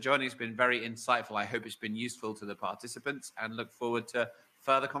panelists for joining. It's been very insightful. I hope it's been useful to the participants and look forward to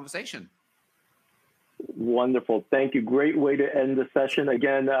further conversation. Wonderful. Thank you. Great way to end the session.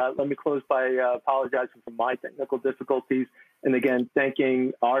 Again, let me close by apologizing for my technical difficulties. And again,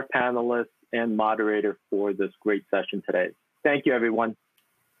 thanking our panelists and moderator for this great session today. Thank you, everyone.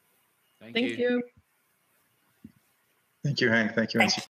 Thank you. Thank you, Hank. Thank you, NC.